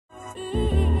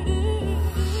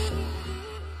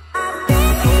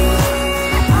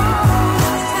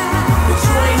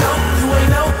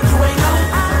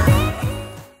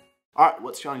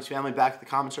Alright, what's going on, family? Back at the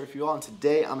commentary for you all, and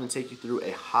today I'm going to take you through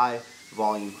a high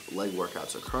volume leg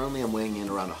workout. So currently I'm weighing in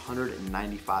around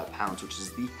 195 pounds, which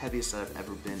is the heaviest that I've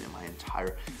ever been in my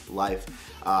entire life.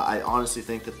 I honestly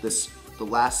think that the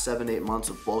last 7-8 months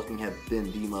of bulking have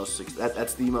been the most,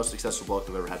 that's the most successful bulk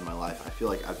I've ever had in my life. I feel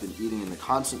like I've been eating in the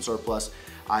constant surplus.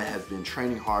 I have been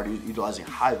training hard, utilizing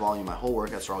high volume. My whole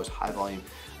workouts are always high volume.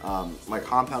 My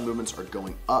compound movements are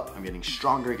going up. I'm getting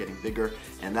stronger, getting bigger,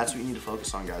 and that's what you need to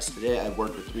focus on, guys. Today I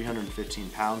worked with 315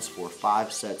 pounds for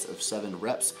 5 sets of 7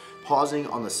 reps, pausing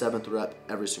on the 7th rep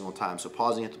every single time. So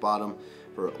pausing at the bottom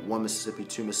for 1 Mississippi,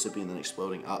 2 Mississippi, and then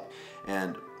exploding up.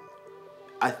 And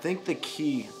I think the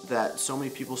key that so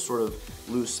many people sort of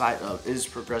lose sight of is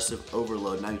progressive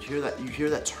overload. Now you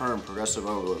hear that term, progressive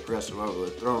overload,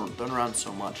 thrown around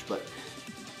so much, but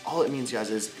all it means, guys,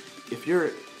 is if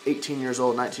you're 18 years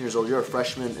old, 19 years old, you're a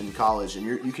freshman in college, and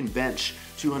you can bench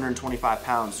 225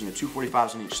 pounds,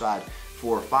 245s on each side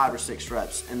for 5 or 6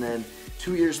 reps, and then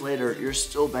 2 years later, you're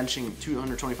still benching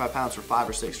 225 pounds for 5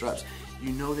 or 6 reps.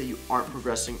 You know that you aren't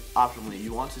progressing optimally.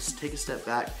 You want to take a step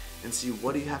back and see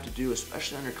what do you have to do,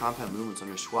 especially on your compound movements, on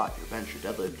your squat, your bench,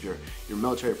 your deadlift, your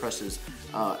military presses,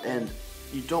 and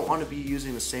you don't want to be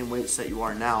using the same weights that you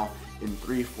are now in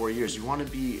 3-4 years. You want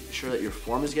to be sure that your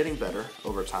form is getting better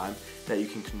over time, that you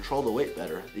can control the weight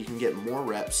better, that you can get more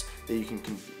reps, that you can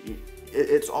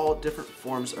it's all different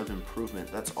forms of improvement.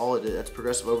 That's all it is. That's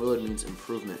progressive overload, means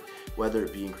improvement, whether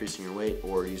it be increasing your weight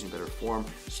or using better form,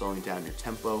 slowing down your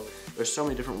tempo. There's so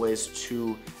many different ways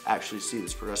to actually see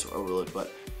this progressive overload,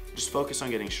 but just focus on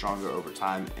getting stronger over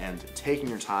time and taking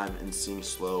your time and seeing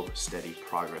slow, steady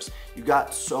progress. You've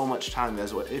got so much time,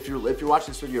 guys. If you're watching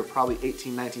this video, you're probably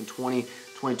 18, 19, 20,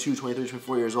 22, 23,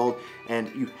 24 years old, and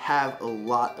you have a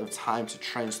lot of time to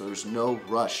train, so there's no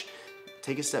rush.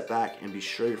 Take a step back and be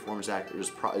sure your form is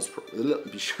accurate.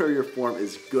 Be sure your form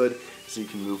is good so you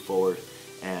can move forward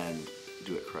and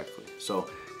do it correctly. So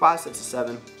 5 sets of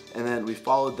 7, and then we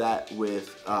followed that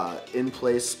with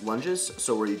in-place lunges.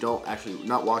 So where you don't actually,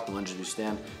 not walking lunges, you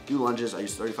stand, do lunges. I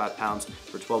used 35 pounds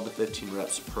for 12 to 15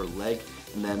 reps per leg,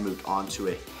 and then moved on to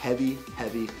a heavy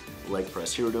leg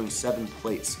press. Here we're doing 7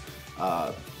 plates.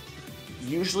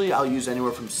 Usually I'll use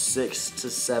anywhere from 6 to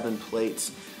 7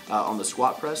 plates. On the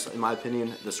squat press, in my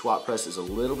opinion, the squat press is a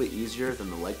little bit easier than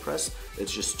the leg press.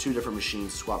 It's just 2 different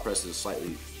machines. Squat press is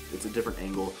it's a different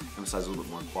angle, emphasizes a little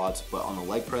bit more quads. But on the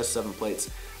leg press, 7 plates,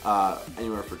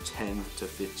 anywhere for 10 to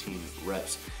 15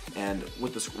 reps. And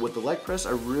with the leg press,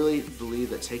 I really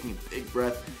believe that taking a big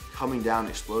breath, coming down,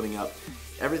 exploding up,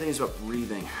 everything is about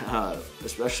breathing,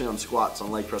 especially on squats, on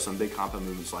leg press, on big compound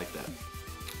movements like that.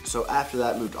 So after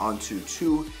that, moved on to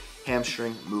 2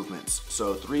 hamstring movements.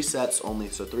 So 3 sets only.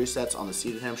 So 3 sets on the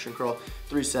seated hamstring curl,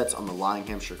 3 sets on the lying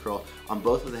hamstring curl. On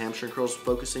both of the hamstring curls,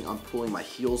 focusing on pulling my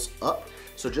heels up.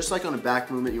 So just like on a back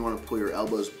movement, you want to pull your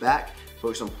elbows back,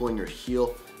 focus on pulling your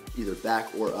heel either back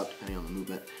or up depending on the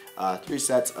movement. 3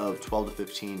 sets of 12 to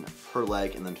 15 per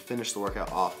leg, and then finish the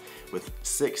workout off with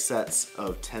 6 sets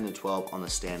of 10 to 12 on the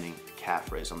standing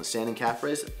calf raise. On the standing calf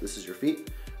raise, this is your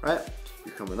feet, right?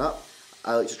 You're coming up.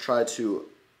 I like to try to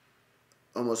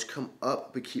almost come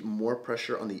up, but keep more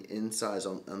pressure on the insides,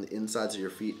 on the insides of your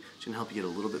feet. It's gonna help you get a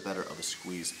little bit better of a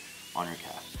squeeze on your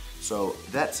calf. So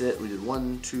that's it. We did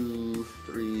 1, 2,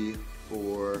 3,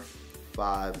 4,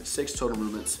 5, 6 total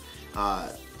movements.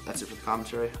 That's it for the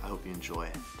commentary. I hope you enjoy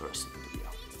the rest of the video.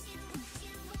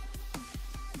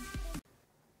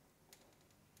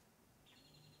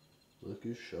 Look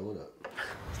who's showing up.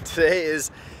 Today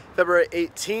is February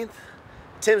 18th,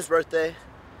 Tim's birthday.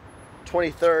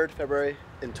 23rd February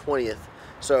and 20th.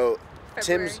 So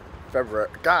Tim's February.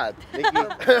 God,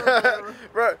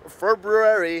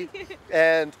 February.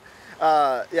 And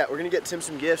yeah, we're gonna get Tim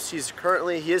some gifts. He is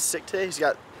sick today. He's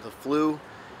got the flu.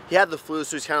 He had the flu,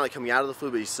 so he's kind of like coming out of the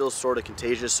flu, but he's still sort of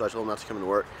contagious. So I told him not to come into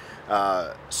work.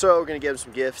 So we're gonna give him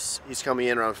some gifts. He's coming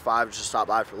in around 5 just to stop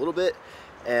by for a little bit.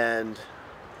 And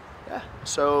yeah,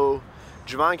 so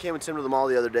Javon came with Tim to the mall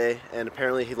the other day, and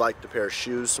apparently he liked a pair of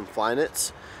shoes, some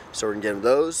Flyknits. So we're gonna get him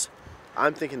those.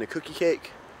 I'm thinking a cookie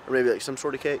cake, or maybe like some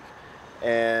sort of cake.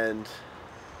 And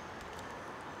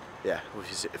yeah,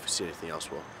 if we see anything else,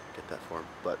 we'll get that for him.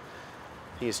 But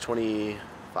he's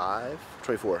 25,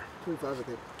 24. 25, I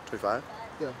think. 25?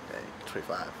 Yeah. Dang,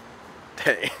 25.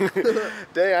 Dang.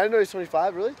 Dang, I didn't know he's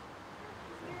 25, really?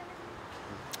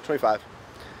 25.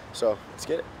 So let's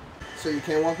get it. So you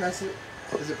can't walk past it?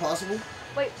 Is it possible?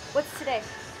 Wait, what's today?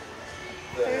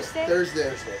 Thursday?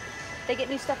 Thursday. They get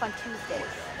new stuff on Tuesdays.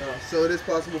 So it is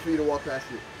possible for you to walk past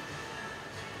it.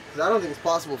 Because I don't think it's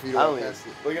possible for you to walk past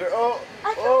it. Look at her.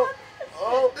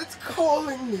 Oh, it's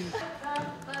calling me.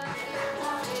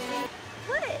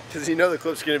 Because you know the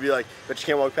clip's gonna be like, but you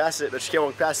can't walk past it, but you can't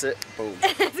walk past it. Boom.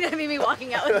 It's gonna be me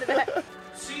walking out with the bag.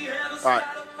 Alright,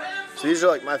 so these are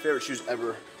like my favorite shoes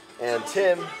ever. And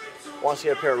Tim wants to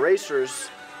get a pair of racers.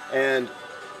 And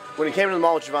when he came to the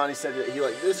mall with Javon, he said that he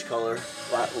liked this color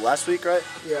last week, right?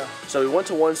 Yeah. So we went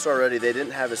to one store already, they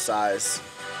didn't have a size.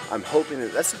 I'm hoping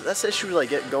that's the issue with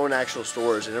like going to actual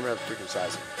stores, they never have a freaking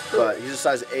size. But he's a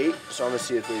size 8, so I'm gonna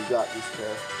see if they've got this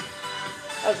pair.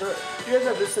 That's right. You guys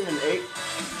have this thing in 8?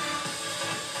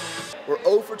 We're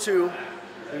 0 for 2.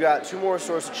 We got 2 more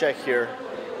stores to check here.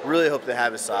 Really hope they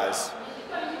have a size.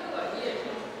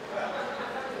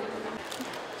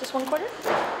 Just 1/4?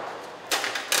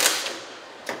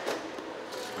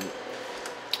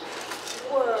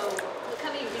 Whoa. Look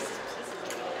how many Reese's Pieces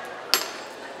you get.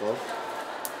 Well,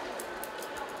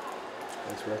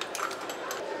 thanks, bro.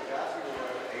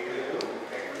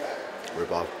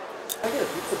 Rip off. I get a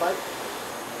pizza bite.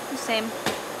 Same.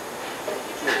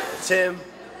 Tim,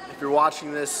 if you're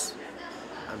watching this,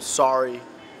 I'm sorry.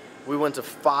 We went to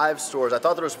 5 stores. I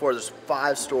thought there was 4. There's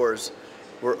 5 stores.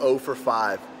 We're 0 for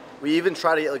 5. We even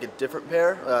tried to get like a different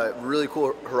pair, really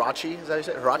cool Hirachi, is that how you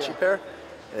say it? Hirachi pair.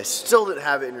 And they still didn't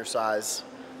have it in your size.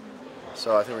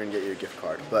 So I think we're gonna get you a gift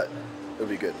card, but it'll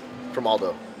be good. From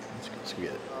Aldo. Let's go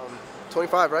get it.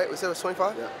 25, right? We said it was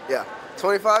 25? Yeah. Yeah.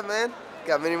 25, man.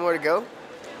 Got many more to go.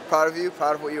 Proud of you.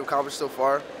 Proud of what you've accomplished so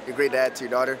far. You're a great dad to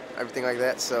your daughter, everything like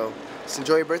that. So just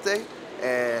enjoy your birthday,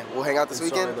 and we'll hang out this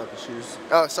weekend. Sorry about the shoes.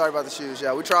 Oh, sorry about the shoes.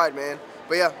 Yeah, we tried, man.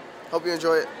 But yeah, hope you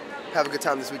enjoy it. Have a good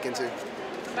time this weekend, too.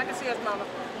 I can see us, Mama.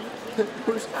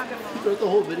 Throughout the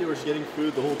whole video, we're just getting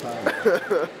food the whole time.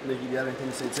 Nikki, do you have anything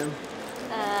to say, Tim?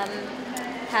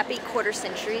 Happy quarter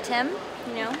century, Tim.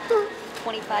 You know,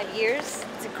 25 years.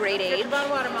 It's a great Get age. the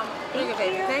bottle of water, Mama. Thank you,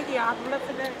 baby. Thank you. I'll look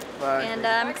for that. Bye. And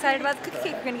I'm excited about the cookie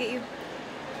cake we're gonna get you.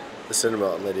 The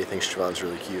cinema lady thinks Javon's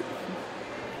really cute.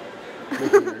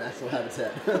 Making your natural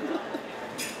habitat. Oh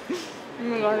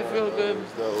my God, it feels good.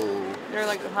 They're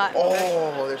like hot.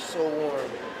 Oh, they're so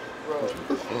warm. Bro.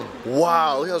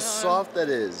 Wow, look how soft that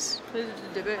is. Please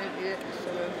just dip it and eat it. It's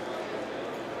so good.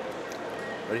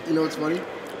 Ready? You know what's funny?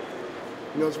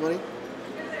 You know what's funny?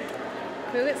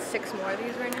 Can we get 6 more of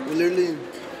these right now? We literally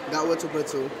got what's a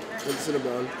pretzel with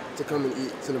Cinnabon to come and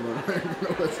eat Cinnabon.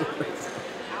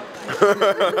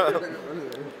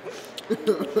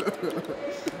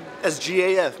 That's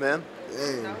GAF, man.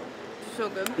 Dang. So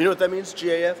good. You know what that means?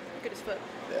 GAF? Good as fuck.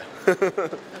 Yeah.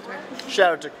 That's right.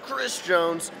 Shout out to Chris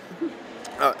Jones.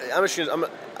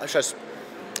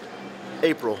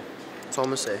 April. That's all I'm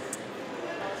gonna say.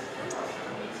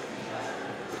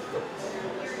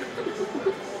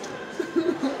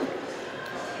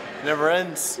 Never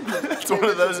ends. It's one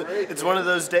of those. It's one of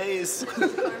those days.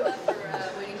 Waiting till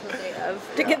the day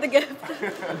of to get the gift.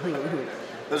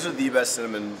 Those are the best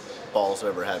cinnamon balls I've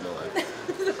ever had in my life.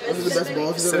 Those are the best balls you've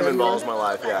ever Cinnamon had? balls of my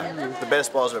life, yeah. The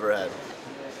best balls I've ever had.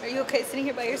 Are you okay sitting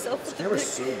here by yourself? They were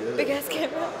so good. Big ass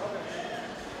camera.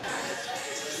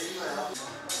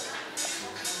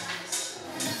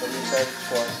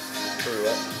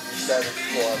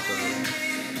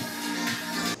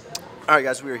 All right,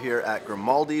 guys, we are here at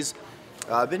Grimaldi's.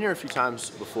 I've been here a few times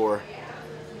before.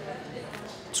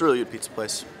 It's a really good pizza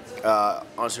place.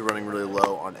 Honestly, running really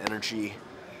low on energy.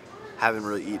 Haven't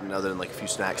really eaten other than like a few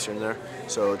snacks here and there.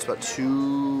 So it's about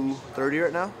 2:30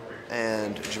 right now,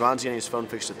 and Javon's getting his phone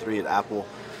fixed at 3 at Apple.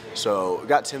 So we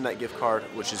got Tim that gift card,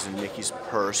 which is in Nikki's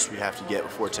purse. We have to get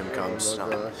before Tim comes. Oh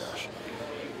my gosh.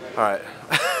 All right,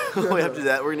 we have to do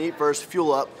that. We're gonna eat first,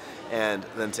 fuel up, and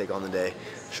then take on the day.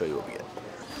 Show you what we get.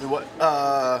 What?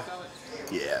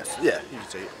 Yes. Yeah, you can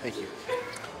take it. Thank you.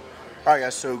 All right,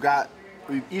 guys. So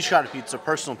we each got a pizza,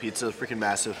 personal pizza, freaking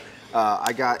massive.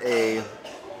 I got a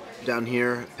down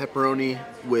here pepperoni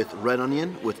with red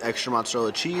onion with extra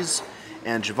mozzarella cheese,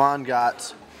 and Javon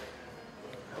got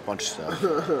a bunch of stuff.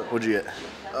 What'd you get?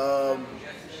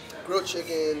 Grilled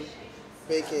chicken,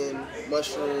 bacon,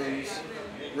 mushrooms,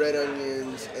 red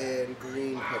onions, and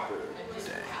green pepper.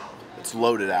 Dang. It's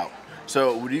loaded out.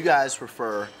 So would you guys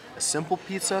prefer a simple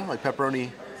pizza, like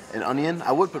pepperoni and onion?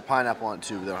 I would put pineapple on it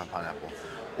too, but they don't have pineapple.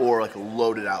 Or like a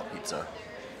loaded out pizza.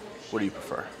 What do you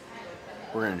prefer?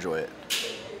 We're gonna enjoy it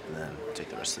and then take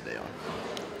the rest of the day on.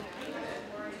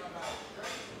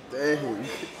 Dang.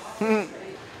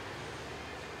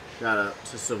 Shout out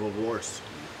to Civil Wars.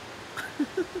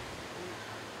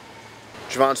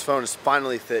 Javon's phone is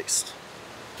finally fixed.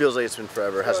 Feels like it's been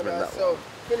forever. It hasn't been that long. So,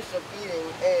 finished up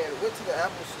eating and went to the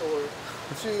Apple store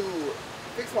to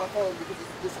fix my phone because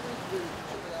the screen's been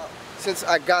tripping out since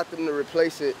I got them to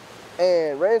replace it.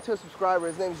 And ran into a subscriber.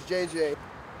 His name is JJ.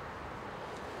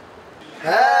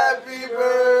 Happy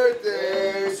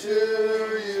birthday to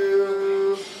you.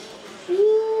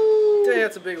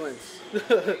 the big ones.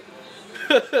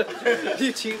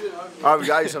 You cheated on me. All right, we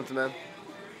got you something, man.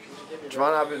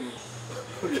 Javon, I've been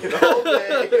looking all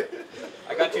day.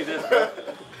 I got you this, bro.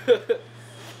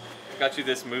 I got you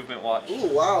this movement watch. Ooh,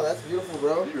 wow, that's beautiful,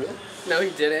 bro. You really? No, he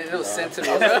didn't. It was sent to me.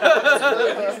 He's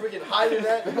freaking hiding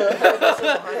that.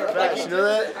 You know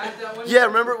that? Yeah,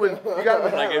 remember when you got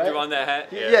When I gave Javon that hat?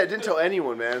 Yeah, didn't tell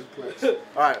anyone, man. All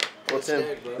right, well, Tim,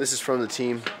 this is from the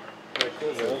team.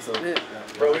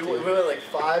 Bro, we went like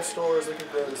 5 stores looking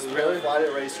for this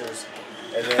Alphalete racers.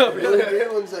 And then Really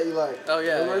good ones that you like. Oh,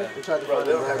 yeah. Remember? Yeah. We tried to Bro, find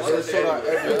they them. don't have They shit sold out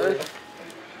everywhere.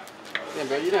 Yeah,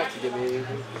 bro, you don't have to give me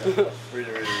anything. read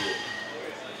it.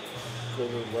 Cool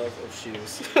love of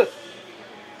shoes.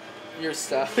 Your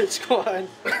savage squad.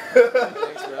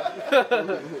 Thanks,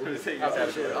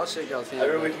 bro. I'll shake y'all's hand.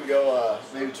 Maybe we can go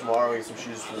maybe tomorrow and get some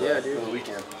shoes for the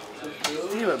weekend.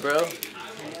 Damn it, bro.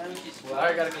 I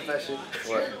already got a confession.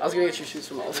 What? I was gonna get your shoes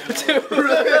from Alpha too.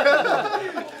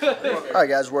 All right,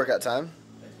 guys, workout time.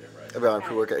 Everyone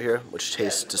pre-workout here, which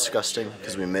tastes disgusting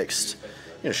because we mixed.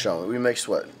 You know, show me. We mixed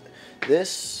what?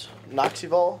 This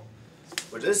Noxivol.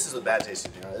 Which this is a bad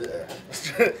tasting.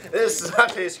 This does not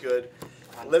taste good.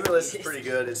 Limitless is pretty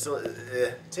good. It's still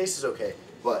taste is okay,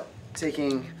 but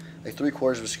taking like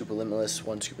 3/4 of a scoop of Limitless,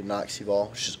 1 scoop of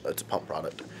Noxivol, which is it's a pump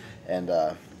product, and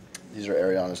these are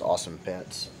Ariana's awesome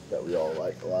pants that we all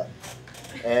like a lot.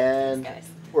 And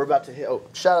we're about to hit. Oh,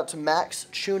 shout out to Max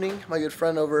Tuning, my good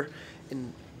friend over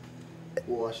in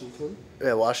Washington.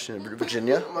 Yeah, Washington,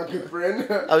 Virginia. My good friend.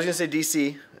 I was gonna say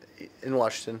DC, in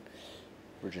Washington,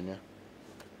 Virginia.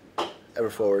 Ever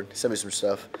forward, send me some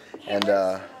stuff, and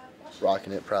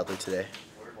rocking it proudly today.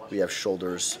 We have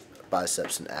shoulders,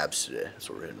 biceps, and abs today. That's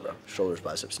what we're hitting, bro. Shoulders,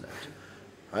 biceps, and abs.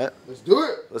 All right, Let's do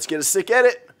it. let's get a sick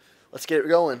edit. Let's get it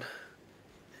going.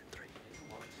 3.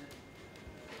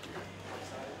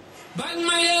 Bang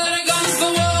my head against the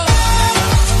wall.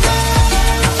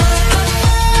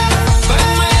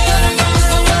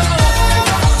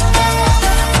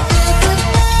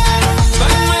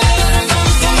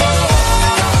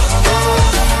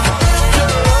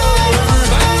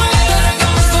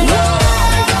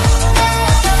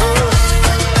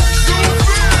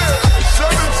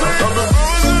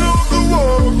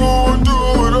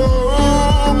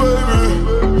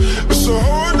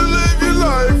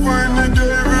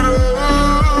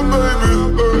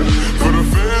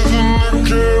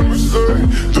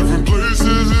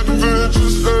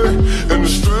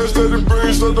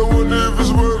 I don't wonder if it's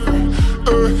worth it.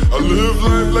 I live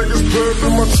life like it's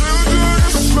perfect. My children are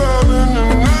smiling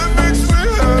and that makes me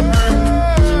happy.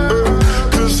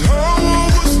 Cause how I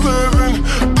was living,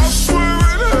 I swear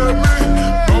it had me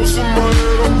bouncing my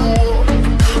head on the wall.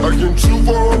 I came too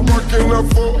far up, I cannot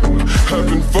fall.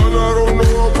 Having fun, I don't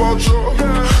know about y'all.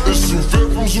 It's too fair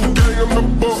from Zoo Gang, I'm the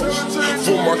boss.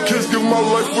 For my kids, give my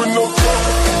life with no thought.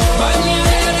 Bang your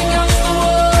head against the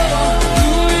wall. You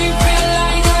ain't feel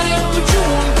like that it, but you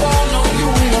won't fall. No, you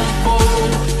won't fall.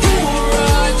 You will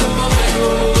rise above it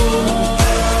all.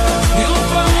 You'll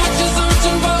find what you're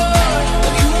searching for.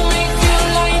 You may feel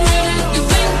lightheaded, you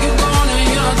think you're gonna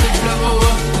hit the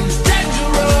floor. Instead you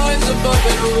rise above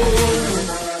it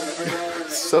all.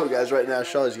 So, guys, right now,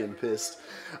 Charlotte's getting pissed.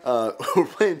 We're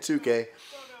playing 2K,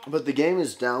 but the game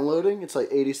is downloading. It's like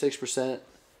 86%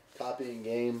 copying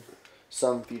game.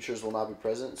 Some features will not be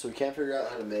present, so we can't figure out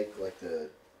how to make like the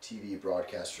TV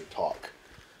broadcaster talk.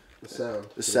 The sound.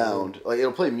 The sound, like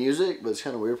it'll play music, but it's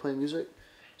kind of weird playing music.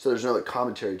 So there's no like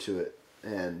commentary to it,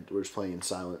 and we're just playing in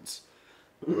silence.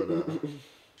 But,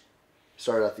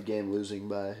 started out the game losing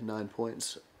by 9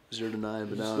 points, 0-9,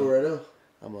 but now Score right now.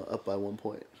 I'm up by 1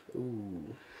 point.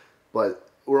 Ooh. But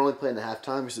we're only playing the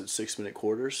halftime because it's 6-minute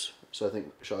quarters. So I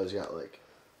think Charlie's got like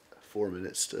 4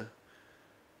 minutes to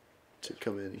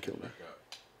come in and kill me.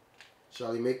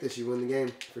 Charlie, make this, you win the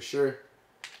game for sure.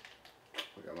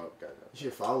 Look, I'm up, guy now. You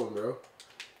should follow him, bro.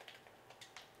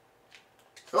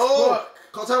 Oh!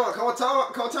 Call timeout, call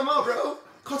timeout, call timeout, bro.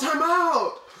 Call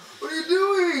timeout! What are you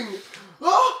doing?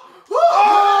 Oh!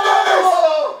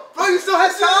 Oh! Bro, you still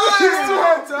had time! You still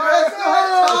had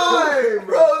time!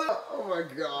 Bro! Oh my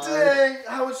god. Dang!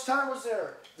 How much time was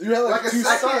there? You had like, Like a 2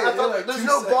 second. seconds. I thought, like there's 2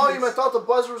 no seconds. volume. I thought the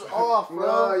buzzer was off, bro.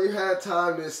 No, you had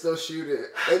time to still shoot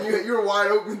it. And you were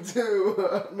wide open too.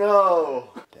 No.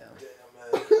 Damn.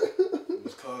 Damn, man. It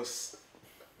was close.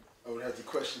 I would have to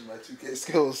question my 2K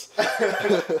skills.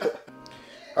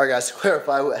 All right, guys. To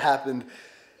clarify what happened,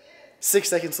 6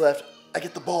 seconds left. I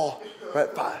get the ball.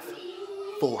 Right, 5,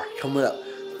 4, coming up.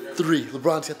 3,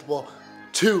 LeBron's got the ball.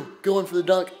 2, going for the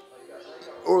dunk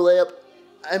or layup.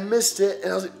 I missed it,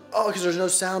 and I was like, oh, because there's no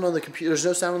sound on the computer, there's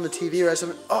no sound on the TV, right?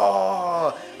 So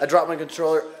oh, I dropped my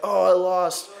controller. Oh, I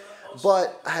lost.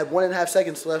 But I had 1.5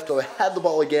 seconds left, so I had the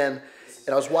ball again,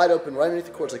 and I was wide open right underneath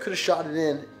the courts. I could have shot it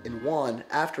in and won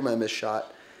after my missed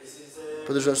shot,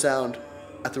 but there's no sound.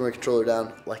 I threw my controller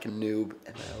down like a noob,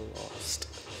 and I lost.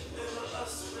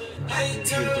 You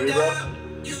shoot 3, bro?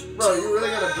 Bro, you really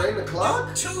gotta drain the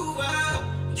clock?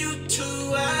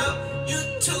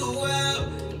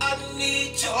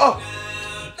 Oh!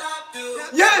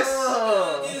 Yes!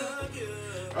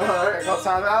 Alright, I call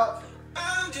timeout.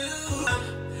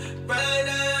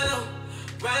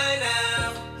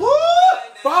 Woo!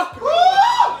 Fuck! Woo!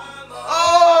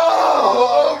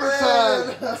 Oh!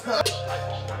 Overtime!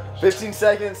 15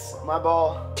 seconds, my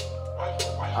ball.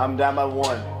 I'm down by 1.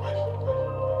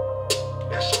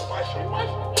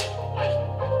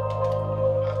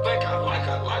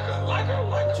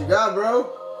 What you got,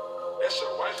 bro?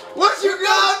 What you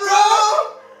got, bro?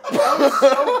 That was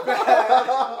so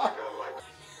bad.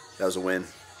 That was a win.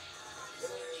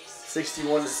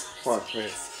 61 points.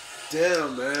 Right.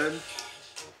 Damn, man.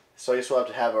 So I guess we'll have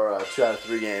to have our 2 out of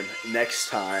 3 game next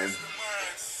time.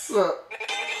 Look.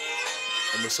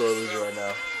 I'm a sore loser right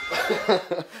now.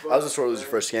 I was a sore loser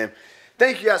first game.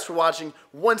 Thank you guys for watching.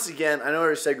 Once again, I know I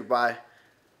already said goodbye,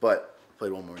 but I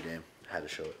played one more game. I had to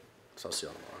show it. So I'll see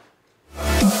y'all tomorrow.